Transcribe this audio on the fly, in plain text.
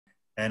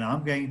and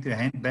I'm going to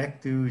hand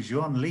back to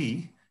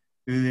Juan-Lee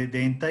to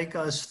then take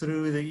us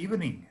through the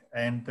evening.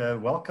 And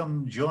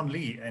welcome,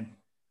 Juan-Lee, and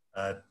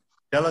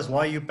tell us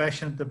why you're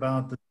passionate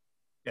about it,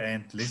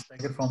 and let's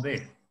take it from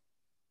there.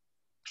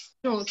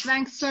 Sure,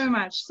 thanks so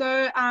much.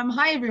 So,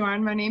 hi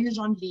everyone, my name is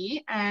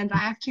Juan-Lee, and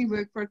I actually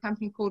work for a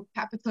company called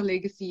Capital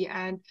Legacy.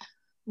 And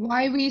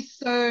why we're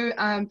so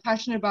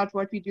passionate about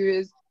what we do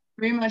is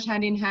very much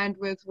hand in hand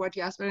with what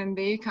Jasper and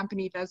their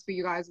company does for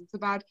you guys. It's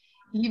about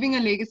leaving a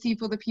legacy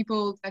for the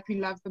people that we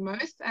love the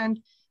most, and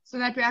so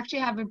that we actually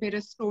have a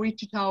better story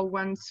to tell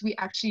once we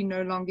actually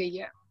no longer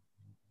here.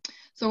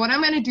 So what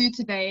I'm going to do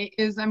today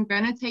is I'm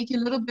going to take you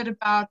a little bit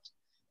about,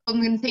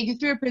 I'm going to take you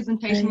through a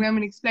presentation where I'm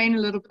going to explain a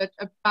little bit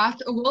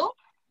about a will.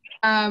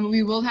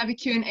 We will have a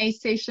Q&A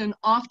session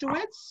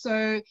afterwards.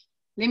 So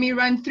let me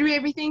run through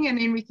everything and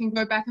then we can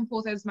go back and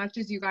forth as much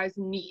as you guys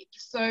need.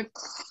 So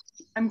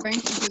I'm going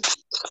to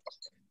just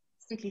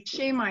quickly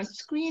share my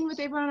screen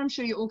with everyone. I'm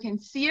sure you all can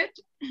see it.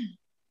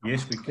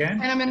 Yes, we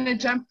can. And I'm going to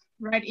jump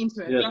right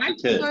into it, right?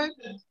 So,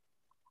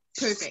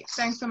 perfect.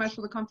 Thanks so much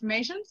for the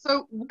confirmation.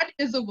 So what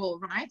is a will,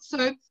 right?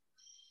 So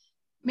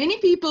many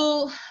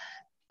people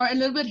are a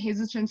little bit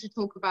hesitant to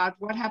talk about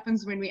what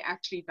happens when we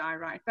actually die,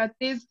 right? But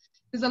there's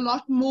a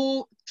lot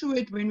more to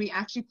it when we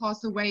actually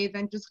pass away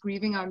than just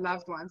grieving our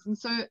loved ones. And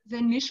so the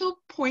initial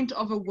point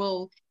of a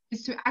will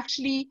is to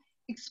actually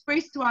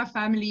express to our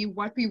family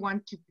what we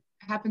want to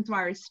happen to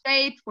our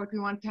estate, what we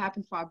want to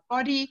happen to our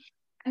body.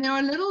 And there are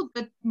a little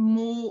bit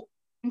more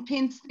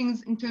intense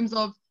things in terms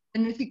of the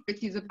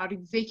nitty-gritties about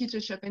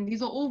executorship. And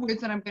these are all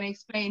words that I'm going to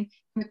explain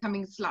in the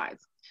coming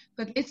slides.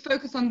 But let's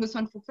focus on this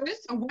one for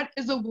first. So what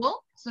is a will?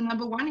 So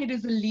number one, it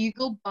is a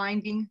legal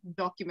binding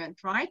document,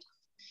 right?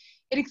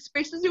 It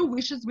expresses your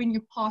wishes when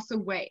you pass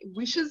away.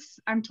 Wishes,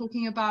 I'm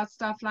talking about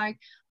stuff like,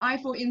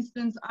 for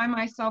instance, I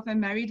myself am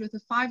married with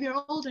a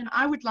 5-year-old and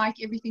I would like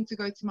everything to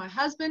go to my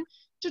husband.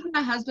 Should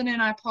my husband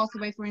and I pass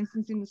away, for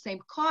instance, in the same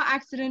car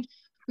accident,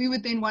 we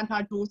would then want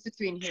our daughter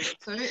to inherit.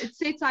 So it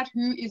sets out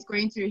who is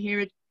going to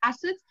inherit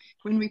assets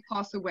when we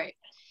pass away.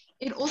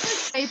 It also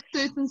states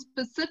certain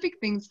specific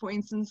things, for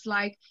instance,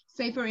 like,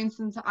 say, for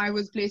instance, I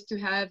was blessed to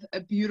have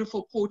a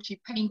beautiful Portuguese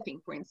painting,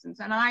 for instance,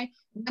 and I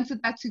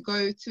wanted that to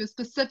go to a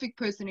specific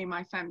person in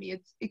my family.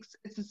 It's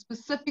a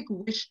specific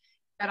wish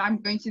that I'm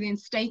going to then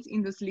state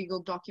in this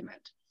legal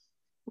document.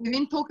 We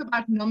then talk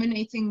about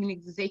nominating an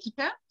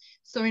executor.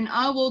 So in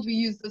our world, we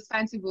use this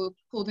fancy word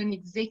called an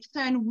executor.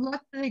 And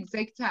what the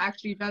executor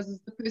actually does is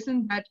the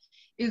person that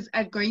is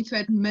going to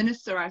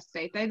administer our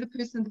estate. They're the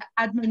person that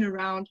admin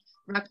around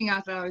wrapping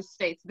out our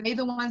estates. They're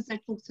the ones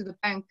that talk to the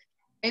bank.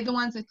 They're the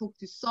ones that talk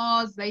to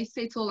SARS. They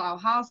settle our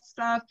house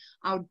stuff,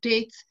 our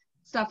debt,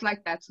 stuff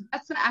like that. So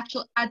that's the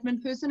actual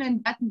admin person,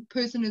 and that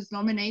person is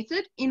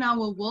nominated in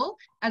our will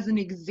as an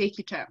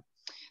executor.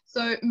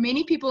 So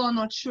many people are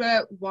not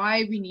sure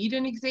why we need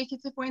an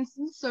executor, for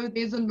instance. So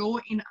there's a law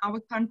in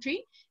our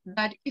country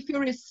that if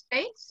your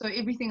estate, so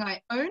everything I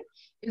own,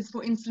 is,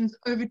 for instance,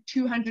 over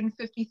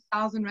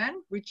 250,000 Rand,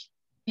 which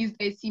these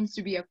days seems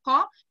to be a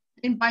car,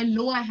 then by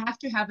law I have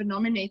to have a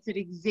nominated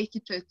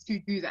executor to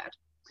do that.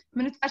 I'm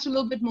going to touch a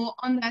little bit more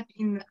on that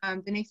in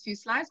the next few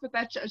slides, but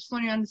I just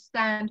want you to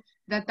understand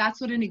that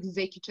that's what an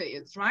executor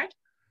is, right?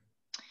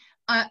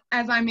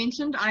 As I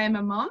mentioned, I am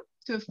a mom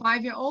to a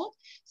 5-year-old.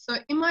 So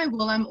in my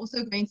will, I'm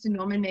also going to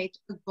nominate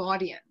a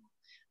guardian.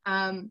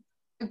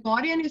 A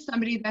guardian is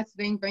somebody that's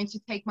then going to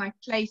take my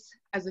place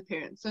as a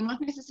parent. So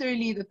not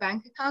necessarily the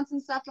bank accounts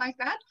and stuff like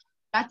that.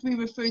 That we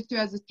refer to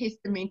as a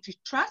testamentary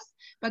trust,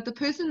 but the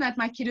person that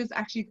my kid is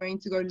actually going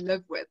to go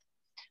live with.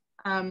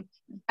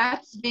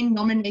 That's then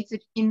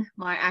nominated in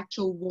my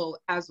actual will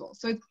as well.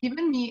 So it's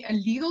given me a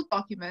legal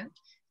document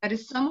that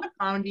is somewhat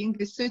bounding.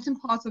 There's certain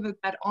parts of it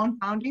that aren't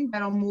bounding,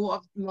 that are more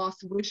of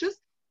last wishes,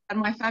 and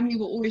my family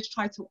will always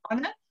try to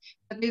honor.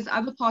 But there's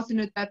other parts in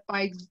it that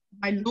by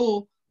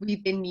law,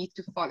 we then need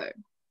to follow.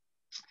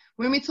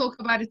 When we talk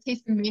about a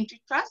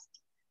testamentary trust,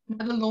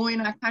 another law in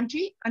our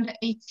country, under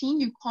 18,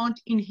 you can't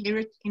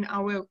inherit in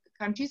our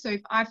country. So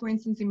if I, for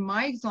instance, in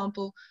my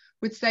example,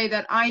 would say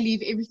that I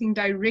leave everything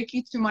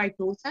directly to my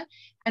daughter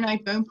and I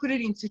don't put it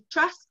into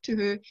trust to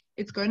her,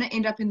 it's going to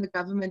end up in the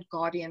government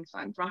guardian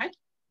fund, right?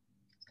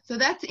 So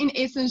that's in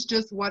essence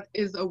just what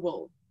is a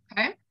will,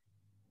 okay?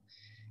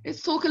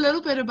 Let's talk a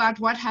little bit about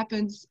what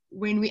happens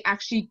when we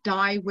actually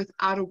die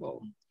without a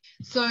will.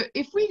 So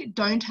if we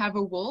don't have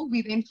a will,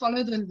 we then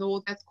follow the law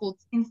that's called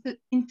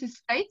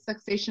Interstate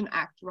Succession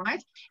Act,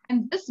 right?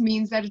 And this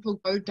means that it will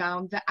go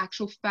down the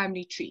actual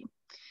family tree.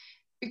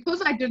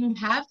 Because I didn't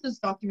have this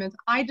document,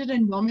 I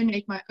didn't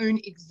nominate my own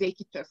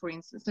executor, for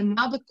instance. So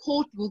now the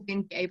court will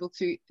then be able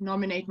to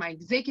nominate my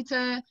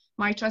executor,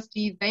 my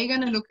trustee. They're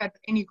going to look at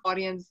any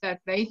guardians that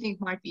they think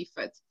might be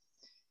fit.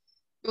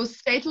 Your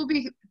estate will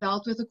be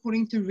dealt with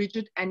according to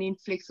rigid and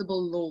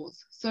inflexible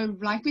laws. So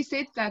like we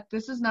said, that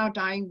this is now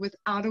dying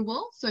without a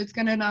will, so it's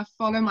going to now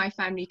follow my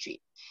family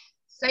tree.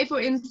 Say, for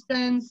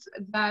instance,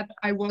 that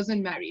I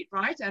wasn't married,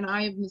 right? And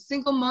I am a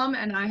single mom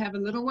and I have a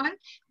little one.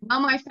 Now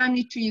my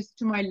family tree is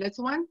to my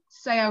little one.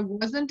 Say I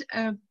wasn't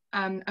a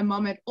a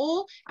mom at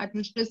all. It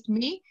was just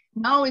me.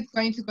 Now it's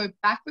going to go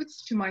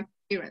backwards to my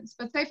parents.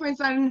 But say, for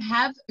instance, I didn't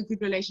have a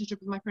good relationship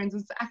with my parents.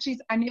 It's actually,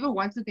 I never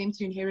wanted them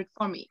to inherit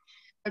from me.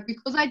 But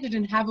because I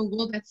didn't have a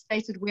will that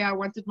stated where I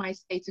wanted my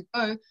estate to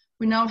go,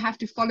 we now have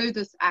to follow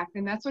this act.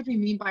 And that's what we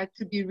mean by it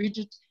to be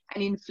rigid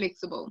and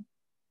inflexible.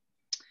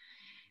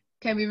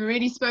 Okay, we've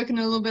already spoken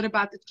a little bit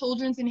about the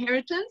children's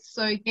inheritance.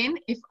 So again,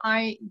 if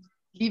I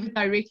leave it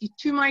directly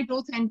to my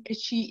daughter and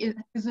she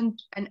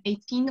isn't an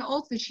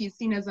 18-year-old, so she's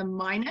seen as a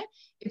minor,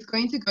 it's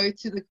going to go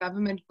to the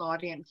government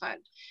guardian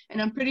fund.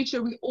 And I'm pretty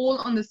sure we're all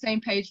on the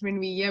same page when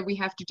we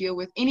have to deal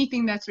with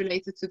anything that's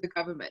related to the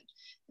government.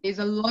 There's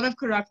a lot of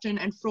corruption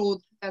and fraud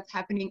that's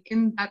happening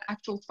in that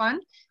actual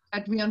fund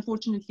that we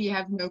unfortunately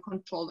have no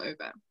control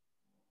over.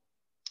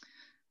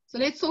 So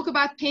let's talk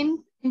about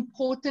 10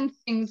 important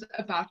things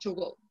about your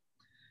will.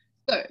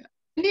 So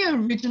the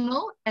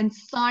original and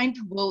signed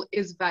will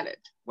is valid.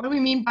 What we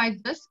mean by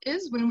this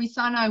is when we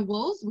sign our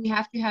wills, we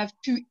have to have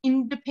 2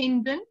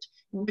 independent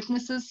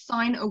witnesses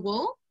sign a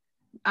will.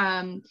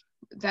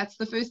 That's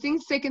the first thing.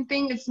 Second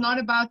thing, it's not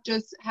about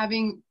just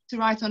having to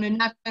write on a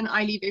napkin,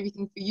 I leave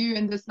everything for you,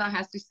 and this now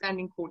has to stand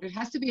in court. It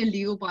has to be a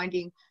legal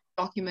binding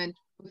document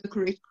with the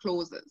correct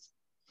clauses.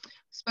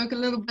 Spoke a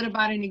little bit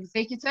about an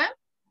executor.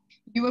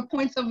 Your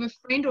appointment of a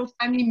friend or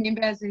family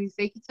member as an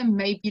executor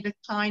may be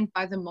declined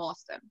by the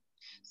master.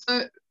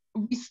 So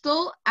we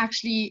still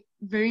actually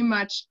very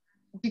much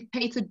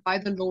dictated by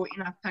the law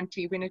in our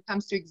country when it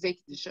comes to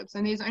executorships.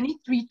 And there's only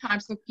 3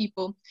 types of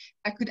people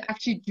that could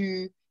actually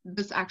do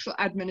this actual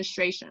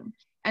administration.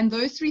 And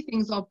those 3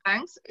 things are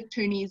banks,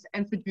 attorneys,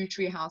 and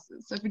fiduciary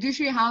houses. So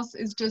fiduciary house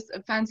is just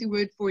a fancy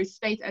word for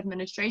estate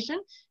administration.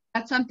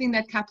 That's something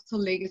that Capital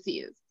Legacy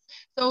is.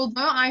 So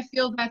although I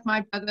feel that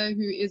my brother,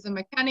 who is a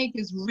mechanic,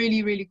 is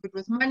really, really good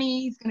with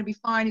money, he's going to be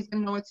fine, he's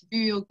going to know what to do,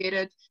 he'll get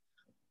it,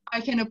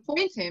 I can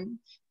appoint him.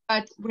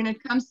 But when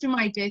it comes to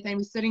my death and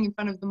we're sitting in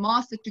front of the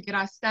master to get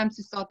our stamp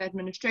to start the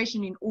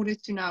administration in order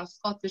to now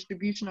start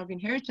distribution of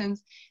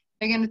inheritance,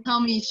 they're going to tell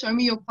me, show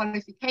me your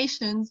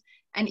qualifications.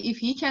 And if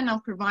he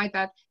cannot provide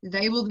that,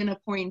 they will then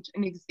appoint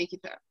an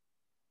executor.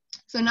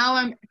 So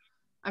now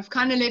I've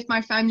kind of left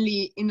my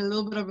family in a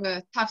little bit of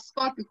a tough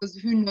spot because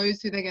who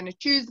knows who they're going to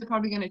choose. They're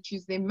probably going to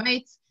choose their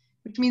mates,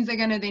 which means they're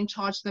going to then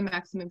charge the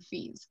maximum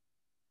fees.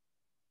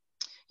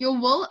 Your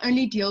will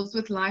only deals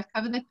with life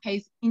cover that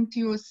pays into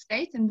your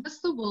estate, and thus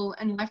the will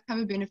and life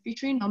cover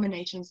beneficiary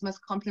nominations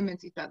must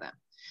complement each other.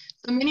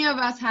 So many of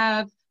us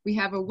we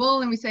have a will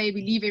and we say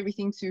we leave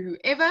everything to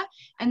whoever,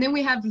 and then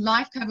we have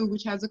life cover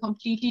which has a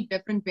completely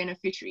different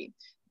beneficiary.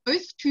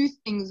 Those 2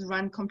 things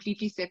run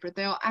completely separate.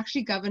 They are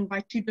actually governed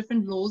by 2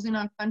 different laws in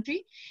our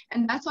country,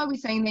 and that's why we're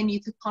saying they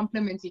need to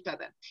complement each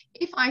other.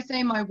 If I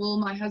say my will,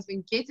 my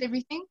husband gets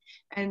everything,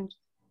 and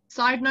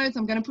side notes,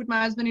 I'm going to put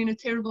my husband in a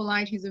terrible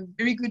light. He's a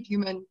very good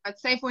human. But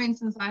say, for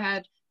instance, I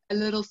had a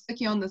little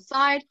sickie on the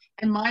side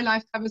and my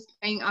life cover is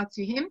paying out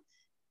to him.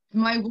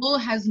 My will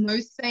has no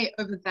say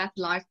over that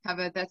life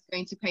cover that's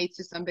going to pay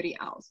to somebody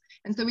else.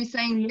 And so we're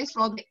saying let's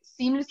rather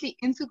seamlessly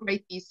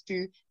integrate these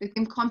 2, let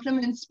them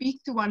complement,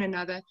 speak to one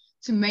another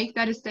to make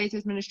that estate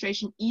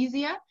administration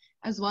easier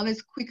as well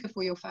as quicker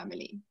for your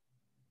family.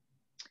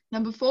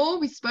 Number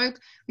 4, we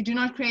do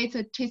not create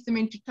a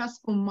testamentary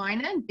trust for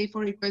minor, and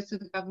therefore it goes to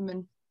the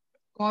government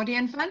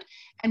guardian fund,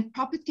 and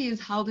property is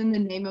held in the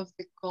name of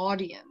the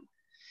guardian.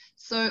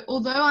 So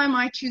although I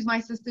might choose my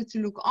sister to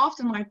look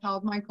after my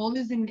child, my goal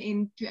is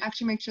to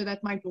actually make sure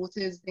that my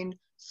daughter is then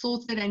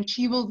sorted and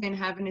she will then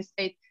have an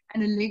estate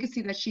and a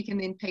legacy that she can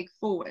then take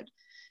forward.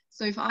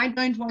 So if I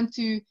don't want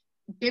to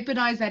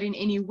jeopardize that in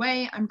any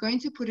way, I'm going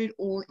to put it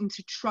all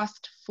into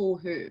trust for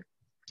her.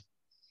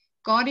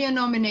 Guardian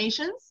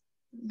nominations.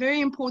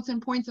 Very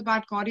important point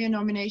about guardian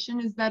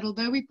nomination is that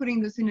although we're putting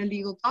this in a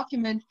legal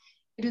document,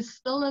 it is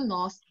still a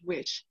last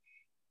wish.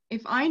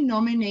 If I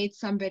nominate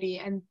somebody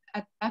and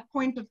at that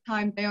point of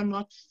time they are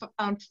not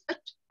found fit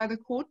by the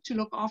court to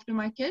look after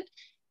my kid,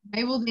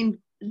 they will then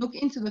look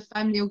into the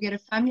family or get a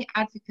family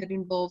advocate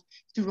involved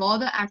to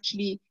rather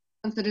actually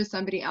consider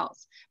somebody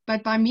else.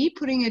 But by me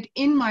putting it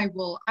in my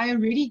will, I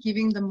already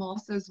giving the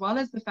master as well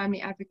as the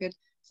family advocate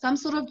some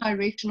sort of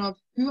direction of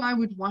who I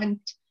would want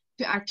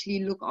to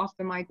actually look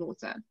after my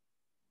daughter.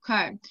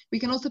 Okay, we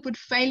can also put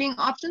failing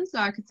options. So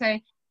I could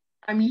say,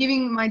 I'm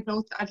leaving my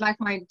daughter, I'd like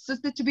my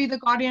sister to be the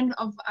guardian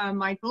of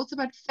my daughter,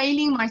 but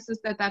failing my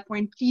sister at that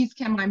point, please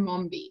can my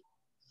mom be?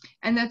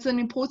 And that's an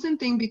important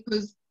thing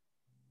because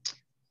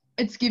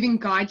it's giving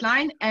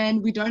guideline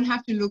and we don't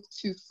have to look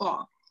too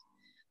far.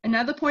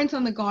 Another point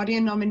on the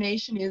guardian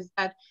nomination is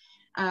that,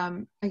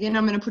 again,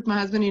 I'm going to put my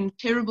husband in a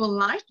terrible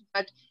light,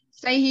 but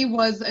say he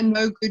was a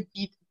no good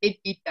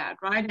deadbeat dad,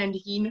 right? And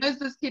he knows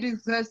this kid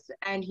exists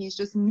and he's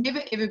just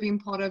never ever been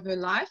part of her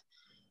life.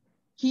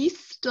 He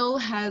still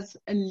has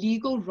a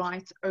legal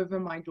right over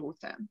my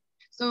daughter.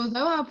 So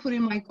although I put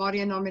in my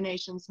guardian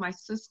nominations my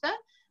sister,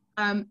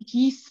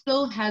 he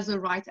still has a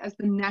right as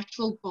the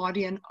natural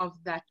guardian of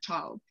that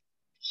child.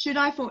 Should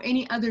I for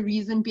any other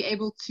reason be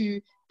able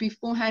to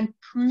beforehand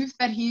prove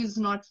that he is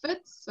not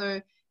fit, so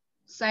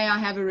say I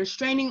have a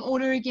restraining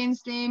order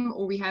against them,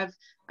 or we have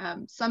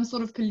some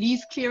sort of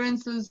police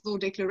clearances or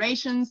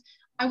declarations,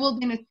 I will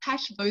then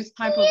attach those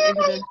type of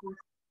evidence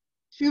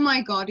to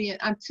my guardian,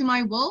 to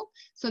my will,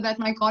 so that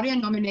my guardian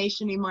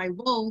nomination in my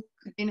will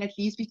could then at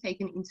least be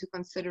taken into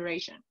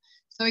consideration.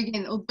 So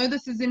again, although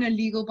this is in a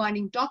legal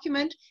binding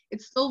document,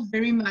 it's still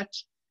very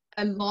much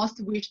a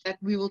last wish that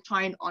we will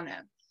try and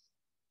honor.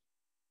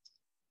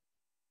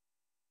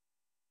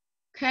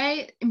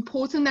 Okay,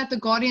 important that the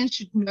guardian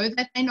should know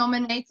that they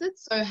nominated.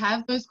 So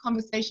have those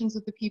conversations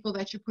with the people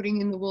that you're putting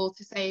in the will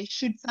to say,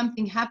 should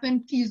something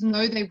happen, please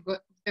know they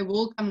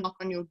will come knock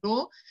on your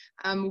door.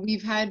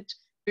 We've had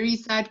very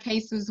sad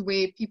cases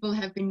where people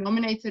have been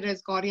nominated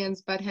as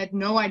guardians but had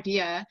no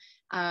idea.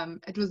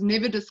 It was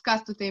never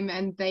discussed with them,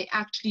 and they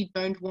actually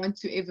don't want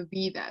to ever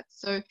be that.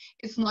 So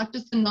it's not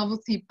just a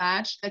novelty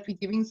badge that we're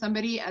giving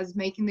somebody as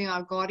making them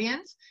our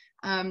guardians.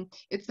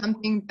 It's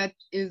something that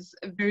is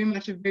very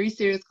much a very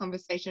serious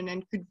conversation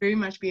and could very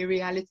much be a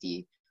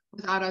reality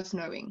without us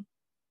knowing.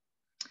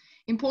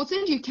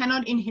 Important, you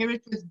cannot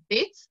inherit with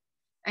debts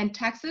and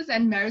taxes,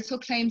 and marital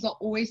claims are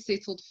always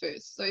settled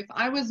first. So if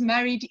I was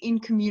married in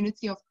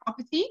community of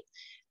property,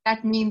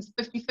 that means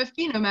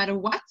 50-50 no matter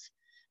what.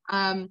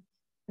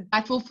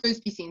 That will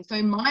first be seen. So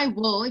in my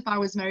will, if I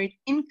was married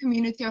in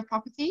community of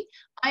property,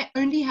 I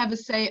only have a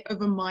say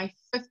over my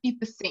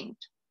 50%.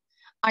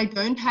 I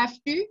don't have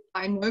to,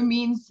 by no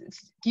means,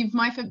 give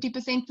my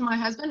 50% to my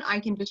husband. I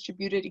can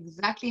distribute it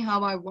exactly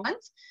how I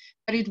want,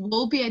 but it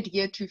will be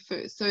adhered to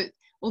first. So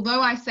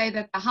although I say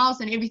that the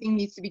house and everything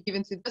needs to be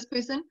given to this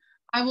person,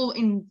 I will,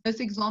 in this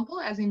example,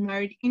 as in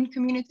married in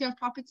community of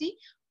property,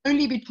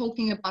 only be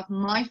talking about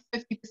my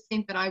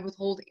 50% that I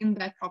withhold in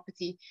that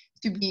property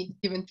to be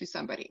given to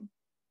somebody.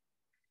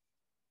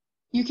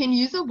 You can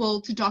use a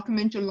will to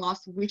document your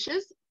last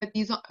wishes, but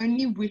these are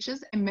only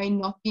wishes and may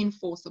not be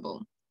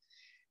enforceable.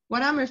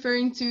 What I'm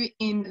referring to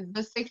in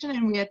this section,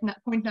 and we're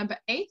at point number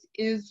 8,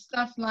 is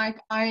stuff like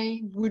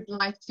I would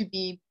like to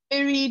be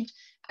buried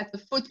at the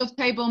foot of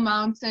Table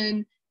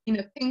Mountain in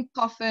a pink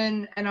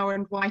coffin, and I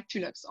want white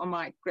tulips on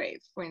my grave,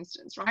 for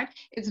instance, right?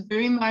 It's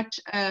very much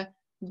a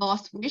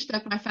last wish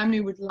that my family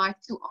would like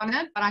to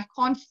honor, but I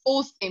can't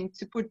force them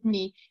to put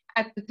me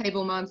at the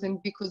Table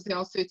Mountain because there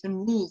are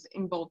certain rules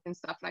involved in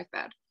stuff like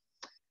that.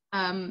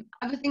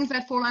 Other things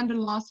that fall under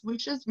last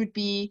wishes would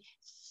be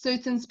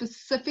certain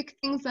specific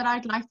things that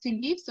I'd like to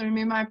leave. So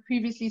remember, I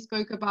previously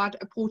spoke about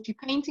a portrait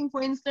painting,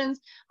 for instance.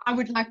 I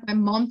would like my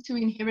mom to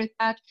inherit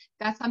that.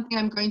 That's something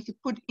I'm going to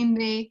put in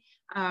there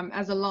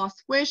as a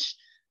last wish.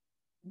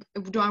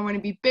 Do I want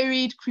to be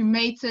buried,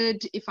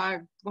 cremated? If I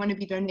want to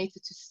be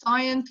donated to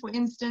science, for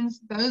instance,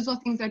 those are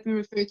things that we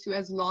refer to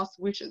as last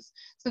wishes.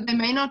 So they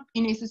may not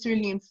be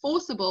necessarily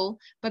enforceable,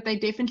 but they're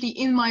definitely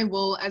in my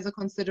will as a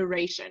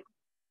consideration.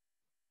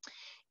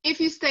 If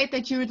you state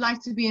that you would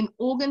like to be an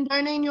organ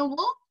donor in your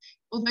will,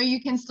 although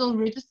you can still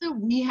register,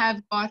 we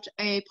have got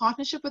a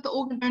partnership with the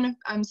Organ Donor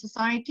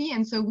Society,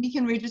 and so we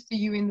can register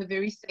you in the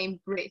very same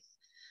breath.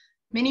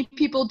 Many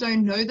people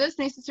don't know this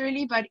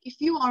necessarily, but if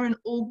you are an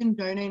organ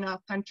donor in our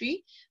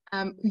country,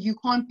 you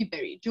can't be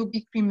buried, you'll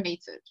be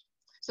cremated.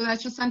 So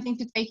that's just something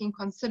to take in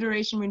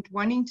consideration when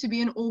wanting to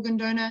be an organ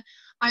donor.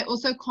 I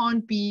also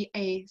can't be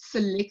a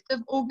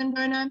selective organ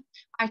donor.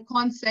 I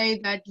can't say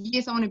that,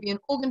 yes, I want to be an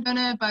organ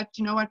donor, but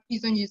you know what,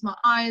 please don't use my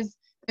eyes,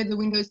 they're the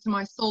windows to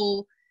my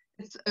soul.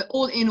 It's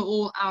all in,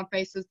 all out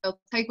basis. They'll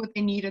take what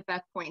they need at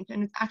that point,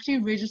 and it's actually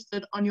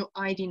registered on your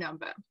ID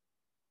number.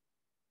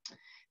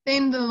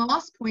 Then the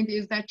last point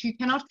is that you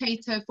cannot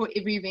cater for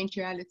every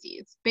eventuality.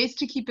 It's best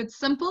to keep it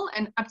simple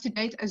and up to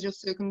date as your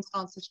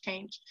circumstances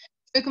change.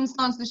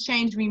 Circumstances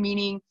change,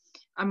 meaning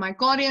my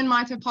guardian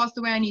might have passed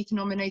away, I need to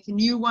nominate a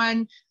new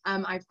one,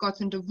 I've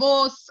gotten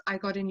divorced, I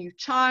got a new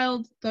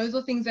child. Those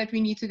are things that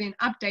we need to then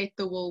update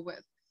the will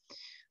with.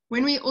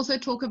 When we also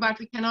talk about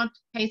we cannot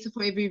cater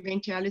for every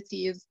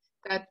eventuality, is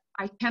that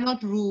I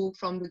cannot rule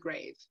from the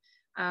grave.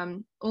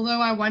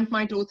 Although I want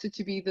my daughter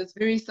to be this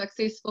very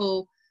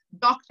successful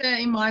doctor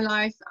in my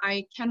life,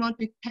 I cannot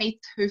dictate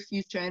her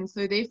future. And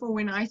so therefore,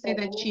 when I say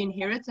that she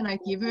inherits and I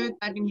give her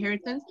that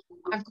inheritance,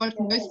 I've got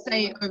no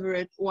say over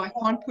it, or I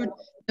can't put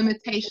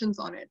limitations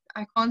on it.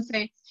 I can't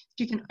say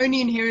she can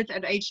only inherit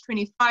at age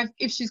 25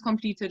 if she's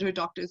completed her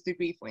doctor's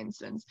degree, for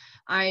instance.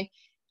 I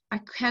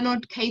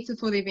cannot cater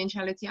for the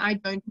eventuality. I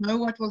don't know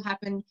what will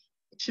happen.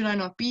 Should I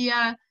not be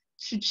here?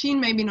 Should she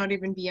maybe not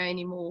even be here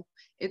anymore?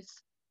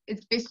 It's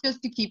best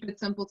just to keep it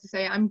simple, to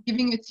say I'm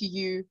giving it to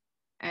you,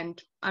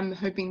 and I'm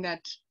hoping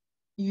that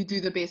you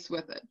do the best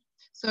with it.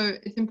 So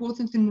it's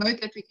important to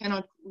note that we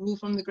cannot rule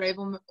from the grave,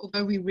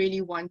 although we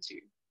really want to.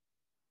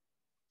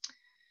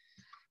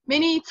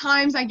 Many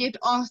times I get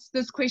asked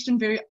this question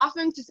very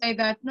often, to say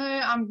that, no,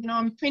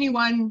 I'm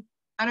 21,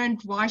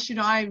 why should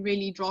I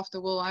really draft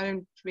a will? I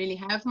don't really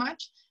have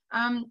much.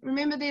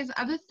 Remember, there's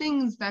other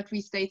things that we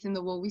state in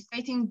the will. We're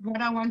stating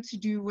what I want to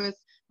do with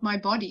my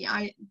body.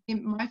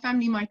 My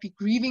family might be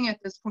grieving at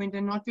this point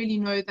and not really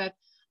know that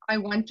I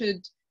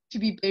wanted to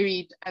be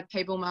buried at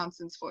Table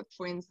Mountain's Foot,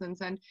 for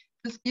instance, and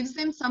this gives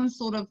them some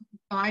sort of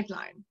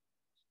guideline.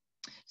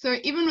 So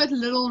even with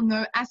little or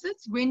no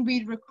assets, when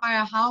we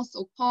require a house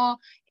or car,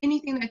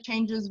 anything that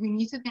changes, we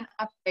need to then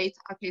update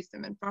our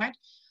testament, right?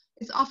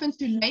 It's often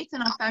too late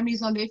and our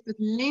families are left with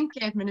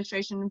lengthy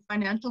administration and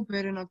financial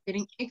burden of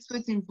getting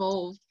experts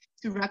involved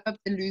to wrap up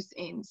the loose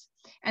ends.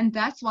 And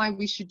that's why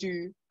we should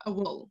do a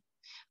will.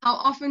 How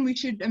often we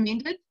should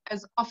amend it?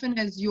 As often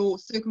as your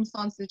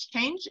circumstances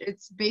change.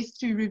 It's best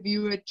to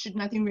review it. Should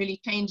nothing really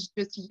change,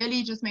 just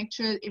yearly, just make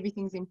sure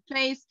everything's in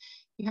place.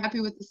 You're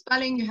happy with the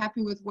spelling, you're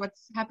happy with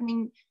what's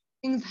happening.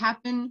 Things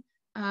happen.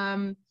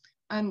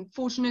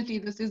 Unfortunately,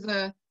 this is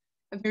a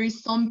very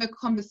somber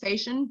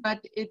conversation,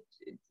 but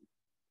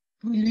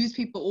we lose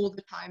people all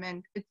the time.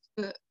 And it's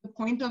the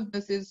point of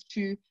this is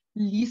to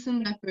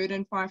lessen that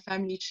burden for our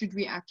family should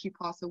we actually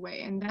pass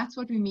away. And that's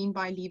what we mean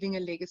by leaving a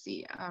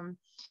legacy.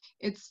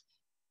 It's,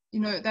 you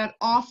know, that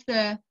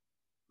after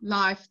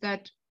life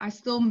that I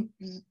still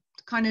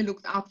kind of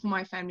looked out for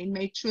my family,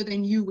 made sure they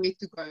knew where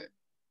to go.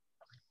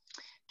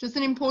 Just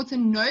an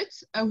important note,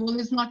 a will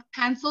is not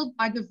cancelled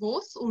by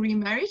divorce or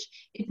remarriage.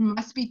 It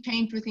must be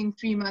changed within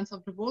 3 months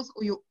of divorce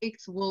or your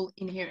ex will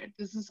inherit.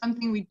 This is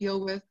something we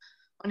deal with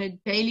on a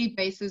daily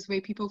basis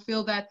where people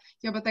feel that,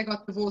 yeah, but they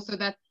got divorced, so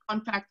that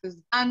contract is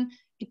done.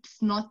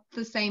 It's not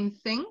the same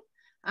thing.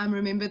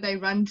 Remember, they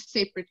run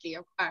separately,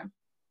 okay?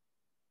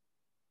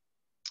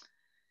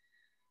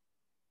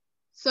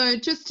 So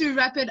just to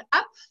wrap it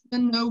up, the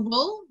no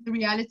will, the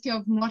reality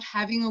of not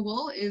having a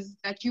will is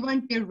that you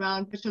won't be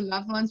around, but your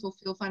loved ones will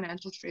feel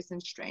financial stress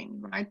and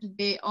strain, right?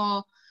 There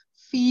are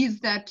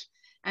fees that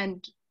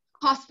and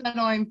costs that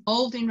are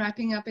involved in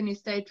wrapping up an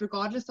estate,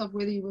 regardless of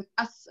whether you're with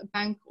us, a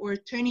bank or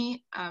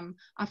attorney.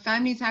 Our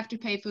families have to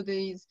pay for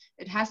these.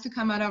 It has to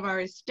come out of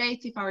our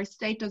estate. If our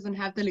estate doesn't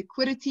have the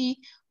liquidity,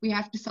 we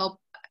have to sell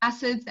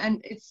assets.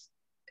 And it's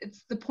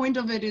the point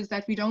of it is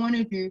that we don't want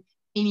to do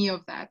any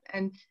of that.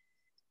 And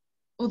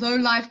although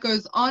life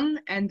goes on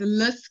and the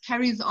list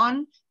carries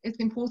on, it's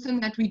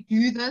important that we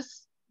do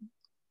this,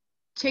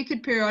 check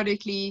it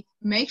periodically,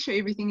 make sure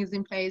everything is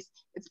in place.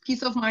 It's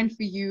peace of mind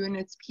for you and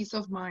it's peace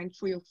of mind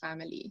for your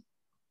family.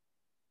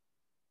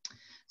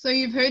 So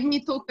you've heard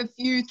me talk a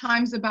few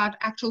times about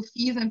actual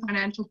fees and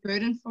financial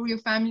burden for your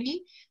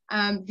family.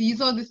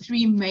 These are the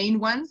 3 main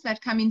ones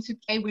that come into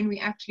play when we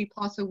actually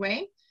pass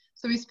away.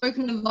 So we've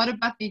spoken a lot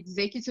about the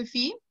executor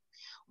fee.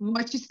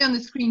 What you see on the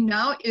screen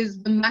now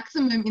is the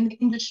maximum in the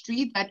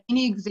industry that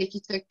any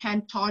executor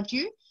can charge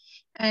you,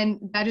 and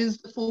that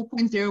is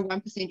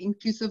 4.01%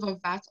 inclusive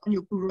of VAT on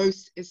your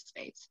gross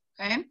estate,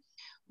 okay?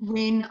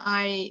 When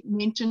I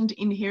mentioned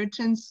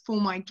inheritance for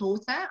my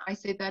daughter, I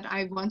said that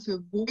I want to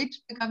avoid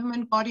the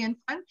government guardian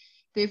fund,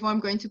 therefore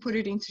I'm going to put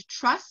it into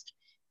trust.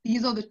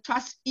 These are the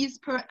trust fees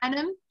per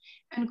annum,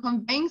 and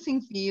conveyancing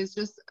fee is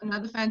just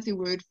another fancy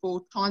word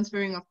for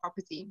transferring of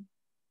property.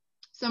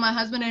 So my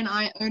husband and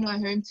I own our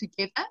home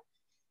together,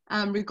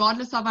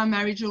 regardless of our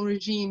marital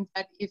regime,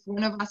 that if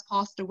one of us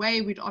passed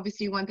away, we'd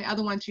obviously want the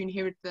other one to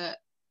inherit the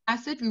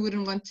asset. We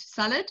wouldn't want to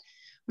sell it.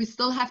 We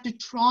still have to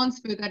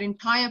transfer that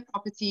entire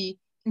property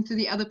into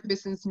the other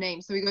person's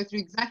name. So we go through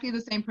exactly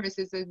the same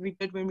process as we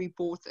did when we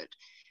bought it.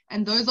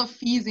 And those are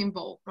fees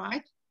involved,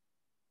 right?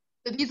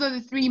 So these are the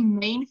 3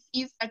 main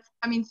fees that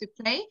come into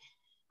play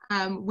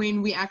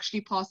when we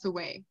actually pass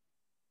away.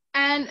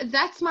 And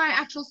that's my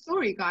actual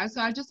story, guys.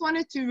 So I just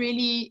wanted to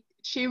really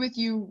share with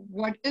you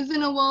what is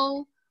in a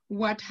will,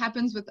 what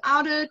happens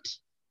without it,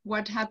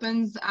 what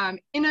happens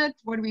in it,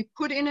 what do we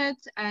put in it.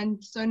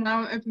 And so now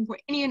I'm open for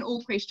any and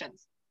all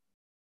questions.